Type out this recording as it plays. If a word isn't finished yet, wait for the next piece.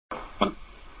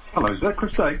Hello, is that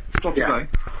Chris Day? Dr. Day?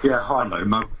 Yeah, hi. Hello,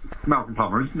 Malcolm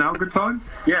Plumber. Is now a good time?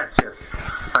 Yes.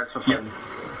 Thanks for phoning.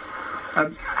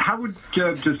 How would,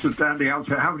 just at the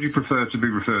outset, how would you prefer to be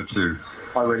referred to?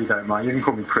 I really don't mind. You can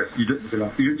call me Chris.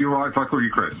 You're all right if I call you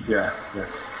Chris? Yeah.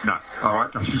 No, all right.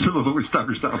 I should have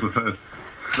established that as the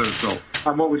first off.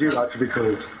 And what would you like to be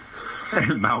called?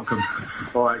 Malcolm.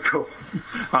 All right, cool.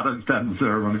 I don't stand the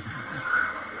ceremony.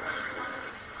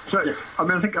 So, yeah. I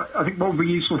mean, I think what would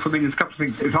be useful for me is a couple of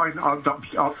things. If I'll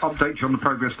update you on the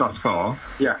progress thus far,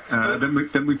 then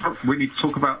we need to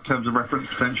talk about terms of reference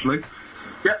potentially.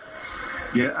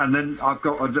 Yeah, and then I've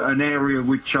got an area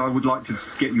which I would like to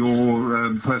get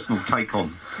your personal take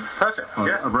on. Perfect.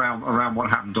 Around what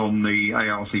happened on the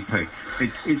ARCP.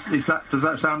 Does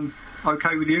that sound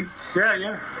okay with you?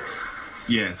 Yeah.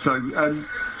 Yeah. So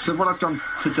what I've done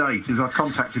to date is I've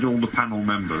contacted all the panel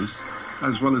members,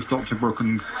 as well as Dr. Brooke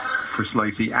and Chris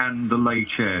Lacey and the lay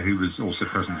chair who was also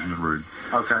present in the room.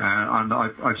 Okay. And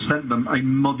I've sent them a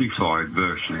modified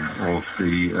version of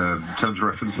the terms of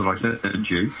reference that I sent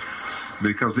you,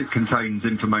 because it contains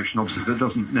information, obviously, that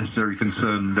doesn't necessarily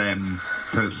concern them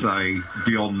per se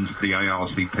beyond the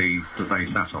ARCP that they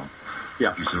sat on.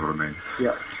 Yeah. If you see what I mean.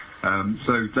 Yeah.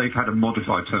 So they've had a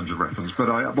modified terms of reference, but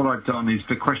what I've done is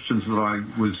the questions that I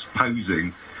was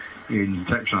posing in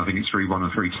section, I think it's 3.1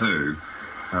 and 3.2,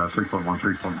 3.1,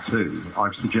 3.2,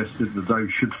 I've suggested that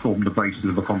those should form the basis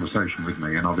of a conversation with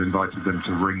me, and I've invited them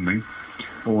to ring me,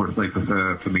 or if they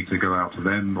prefer for me to go out to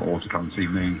them or to come and see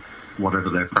me, whatever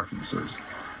their preferences.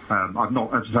 I've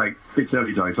not, as I say, it's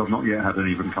early days, I've not yet had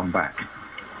any of them come back.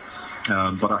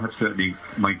 But I have certainly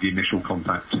made the initial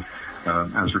contact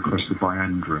as requested by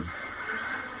Andrew.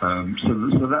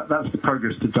 So that's the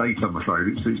progress to date, I'm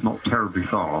afraid. It's not terribly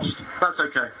fast. That's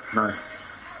okay. No.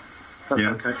 That's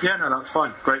okay. Yeah, no, that's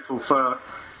fine. Grateful for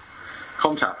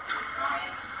contact.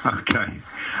 Okay.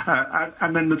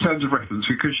 And then the terms of reference,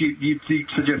 because you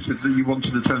suggested that you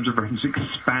wanted the terms of reference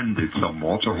expanded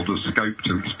somewhat, or the scope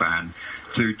to expand,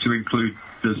 to include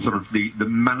the sort of the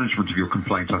management of your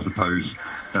complaint, I suppose,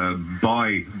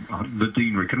 by the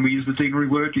deanery. Can we use the deanery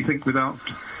word, do you think, without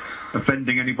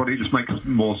offending anybody? It just makes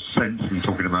more sense than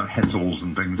talking about Hessels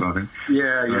and things, I think.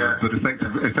 Yeah. But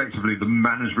effectively, the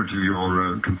management of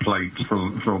your complaint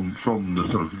from the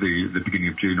sort of the beginning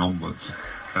of June onwards.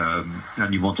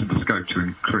 And you wanted the scope to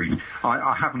increase.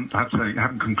 I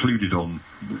haven't concluded on.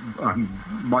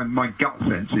 My gut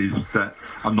sense is that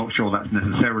I'm not sure that's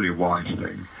necessarily a wise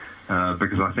thing,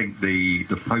 because I think the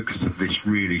focus of this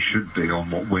really should be on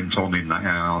what went on in that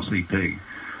ARCP,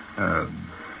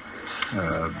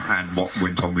 and what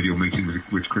went on with your meeting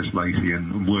with Chris Lacey,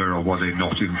 and were or were they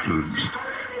not influenced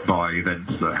by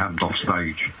events that happened off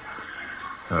stage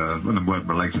and weren't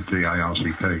related to the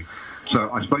ARCP.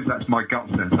 So I suppose that's my gut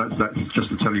sense. That's just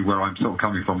to tell you where I'm sort of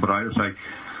coming from. But I would say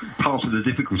part of the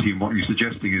difficulty in what you're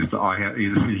suggesting is that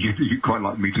you'd quite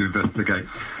like me to investigate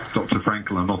Dr.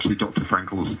 Frankel, and obviously Dr.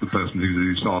 Frankel is the person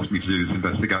who's asked me to do this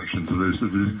investigation. So there's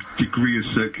a degree of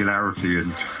circularity.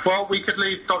 And well, we could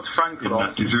leave Dr. Frankel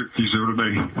off. Do you see what I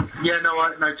mean? Yeah, no,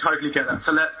 totally get that.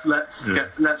 So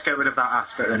let's get rid of that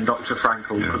aspect then, Dr.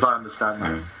 Frankel, because I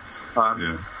understand that.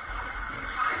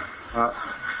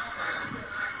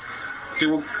 Do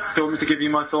you want me to give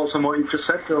you my thoughts on what you've just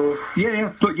said? Or?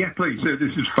 Yeah, please.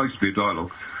 This is supposed to be a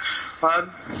dialogue.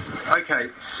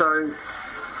 Okay, so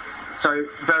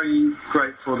very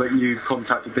grateful that you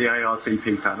contacted the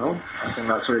ARCP panel. I think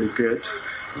that's really good.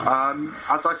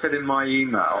 As I said in my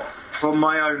email, from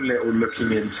my own little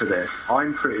looking into this,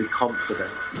 I'm pretty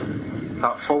confident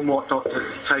that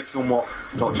taking on what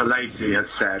Dr. Lacey has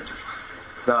said,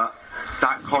 that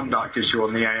conduct issue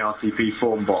on the ARCP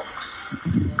form box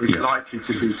is likely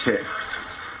to be ticked,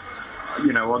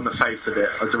 on the face of it,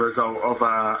 as a result of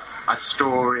a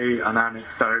story, an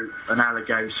anecdote, an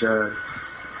allegation,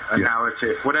 a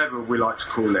narrative, whatever we like to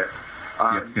call it,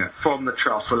 from the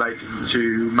trust relating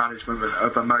to management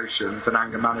of emotions and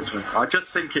anger management. I just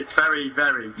think it's very,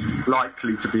 very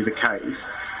likely to be the case,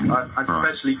 and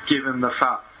especially given the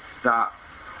fact that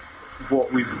what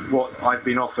I've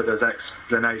been offered as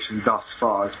explanation thus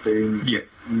far has been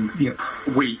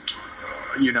weak.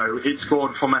 It's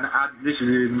gone from this is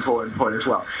an important point as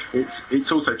well.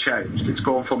 It's also changed. It's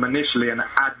gone from initially an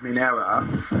admin error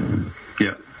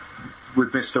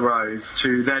with Mr. Rose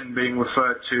to then being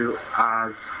referred to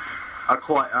as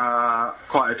quite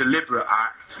a deliberate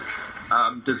act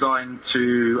designed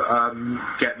to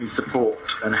get me support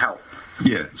and help.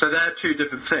 Yeah. So they're two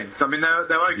different things. I mean,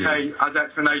 they're okay as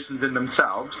explanations in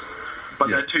themselves, but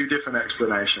they're two different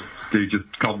explanations. Do you just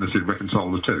can't necessarily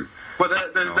reconcile the two? Well,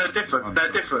 they're different.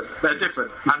 They're different.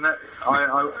 And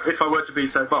if I were to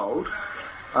be so bold,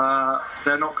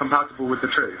 they're not compatible with the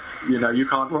truth. You know, you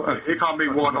can't. It can't be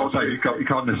one or two. You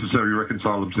can't necessarily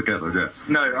reconcile them together. Yeah.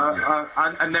 No,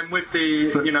 and then with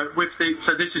the,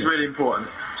 so this is really important.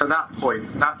 So that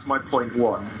point, that's my point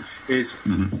one, is.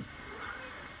 Mm-hmm.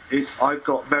 I've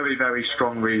got very, very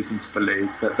strong reason to believe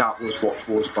that was what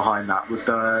was behind that, with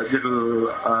the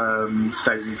little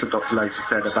statements that Dr. Lacey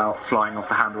said about flying off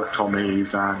the handle at Tommy's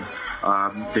and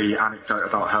the anecdote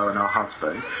about her and her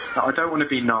husband. Now, I don't want to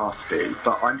be nasty,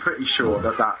 but I'm pretty sure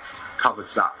that covers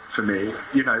that for me.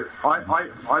 You know,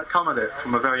 I've come at it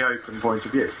from a very open point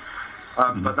of view.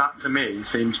 But that, to me,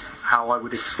 seems how I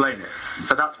would explain it.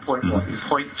 So that's point one.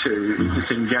 Point two is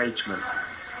this engagement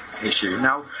issue.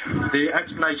 Now, the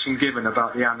explanation given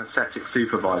about the anaesthetic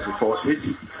supervisor course,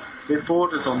 it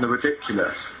borders on the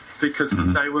ridiculous, because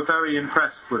they were very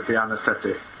impressed with the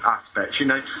anaesthetic aspects. You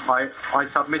know, I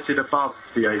submitted above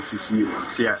the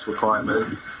ACCS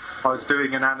requirement. I was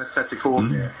doing an anaesthetic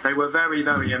audit. They were very,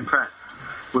 very impressed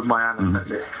with my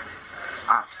anaesthetic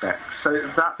aspects. So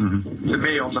that, to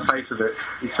me, on the face of it,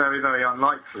 is very, very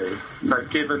unlikely. So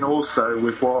given also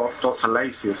with what Dr.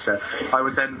 Lacey has said,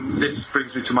 this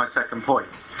brings me to my second point,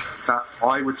 that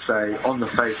I would say, on the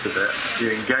face of it,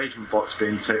 the engagement box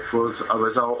being ticked was a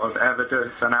result of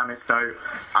evidence, an anecdote,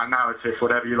 a narrative,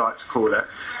 whatever you like to call it,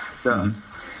 that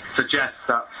suggests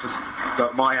that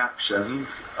my actions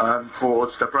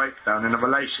caused a breakdown in a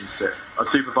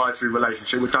supervisory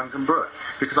relationship with Duncan Brewer,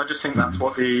 because I just think that's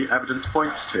what the evidence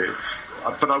points to.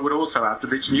 But I would also add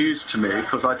that it's news to me,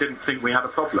 because I didn't think we had a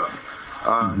problem.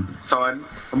 And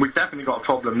we've definitely got a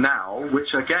problem now,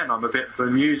 which again I'm a bit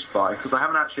bemused by, because I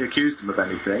haven't actually accused them of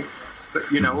anything.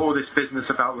 But, you know, all this business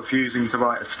about refusing to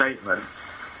write a statement,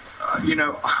 you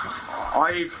know,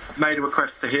 I've made a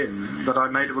request to him that I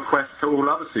made a request to all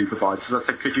other supervisors. I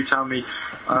said, could you tell me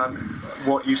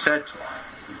what you said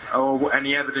or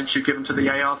any evidence you've given to the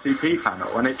ARCP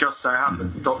panel? And it just so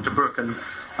happens Dr. Brooke and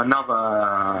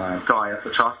another guy at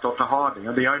the trust, Dr. Harding,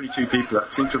 are the only two people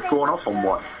that seem to have gone off on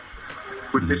one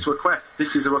with this request.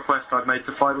 This is a request I've made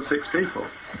to 5 or 6 people.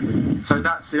 So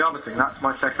that's the other thing. That's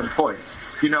my second point.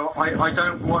 You know,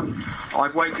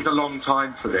 I've waited a long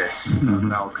time for this,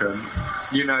 Malcolm.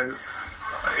 You know,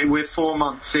 we're 4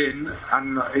 months in,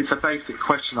 and it's a basic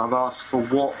question I've asked for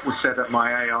what was said at my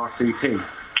ARCP.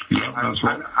 Yeah, that's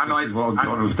what I'm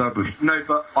trying to establish. No,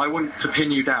 but I want to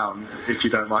pin you down, if you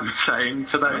don't mind me saying,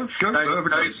 to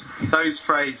those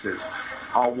phrases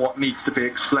are what needs to be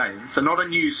explained. So not a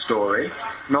news story,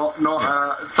 not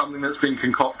something that's been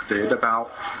concocted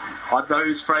about.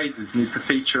 Those phrases need to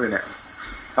feature in it.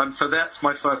 So that's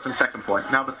my first and second point.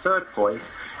 Now the third point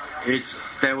is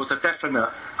there was a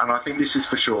definite, and I think this is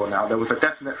for sure now, there was a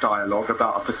definite dialogue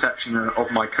about a perception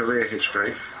of my career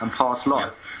history and past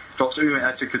life. Dr. Uma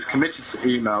Etic has committed to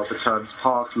email the terms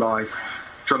past life,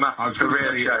 dramatic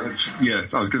career change. Yeah,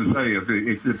 I was going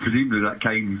to say, presumably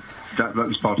that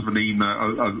was part of an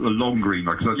email, a longer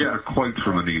email, because I got a quote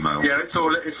from an email. Yeah, it's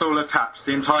all attached.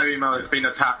 The entire email has been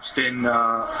attached in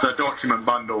the document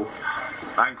bundle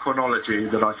and chronology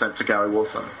that I sent to Gary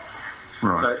Waltham.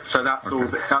 Right. So that's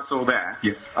all there.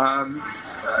 Yeah.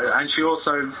 And she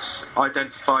also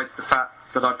identified the fact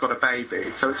that I've got a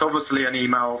baby. So it's obviously an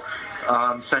email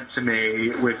sent to me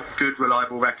with good,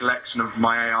 reliable recollection of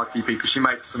my ARTP, because she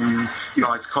makes some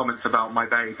nice comments about my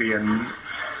baby, and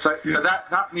so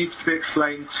that needs to be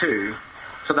explained too.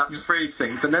 So that's 3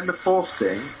 things. And then the fourth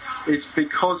thing is,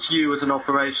 because you as an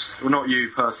operation, well, not you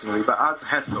personally, but as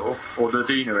Hessel or the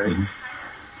deanery,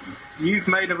 you've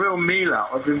made a real meal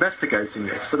out of investigating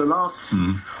this for the last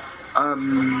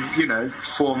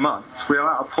 4 months. We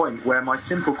are at a point where my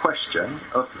simple question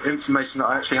of information that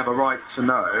I actually have a right to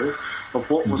know, of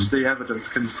what was the evidence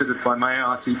considered by my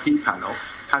ARCP panel,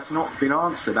 has not been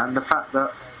answered. And the fact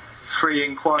that 3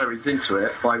 inquiries into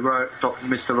it by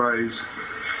Mr. Rose,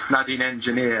 Nadine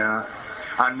Engineer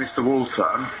and Mr.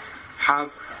 Waltham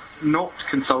have not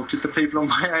consulted the people on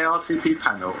my ARCP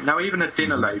panel. Now, even a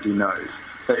dinner lady knows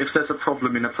that if there's a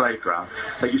problem in a playground,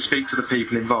 that you speak to the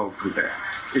people involved with it,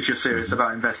 if you're serious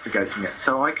about investigating it.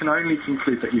 So I can only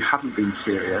conclude that you haven't been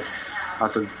serious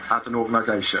as an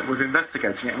organisation with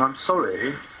investigating it, and I'm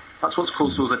sorry, that's what's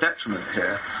caused all the detriment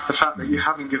here, the fact that you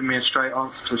haven't given me a straight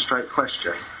answer to a straight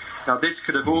question. Now, this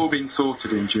could have all been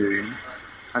sorted in June,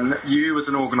 and you as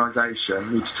an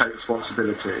organisation need to take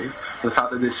responsibility for the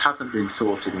fact that this hasn't been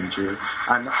sorted in June.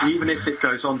 And even if it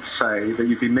goes on to say that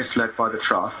you've been misled by the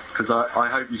trust, because I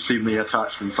hope you've seen the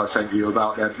attachments I sent you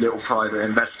about their little private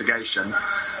investigation,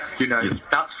 you know,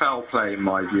 that's foul play in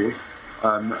my view.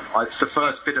 It's the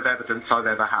first bit of evidence I've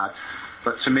ever had,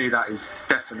 but to me that is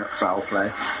definite foul play.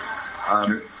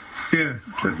 Yeah,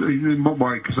 in what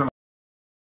way? Because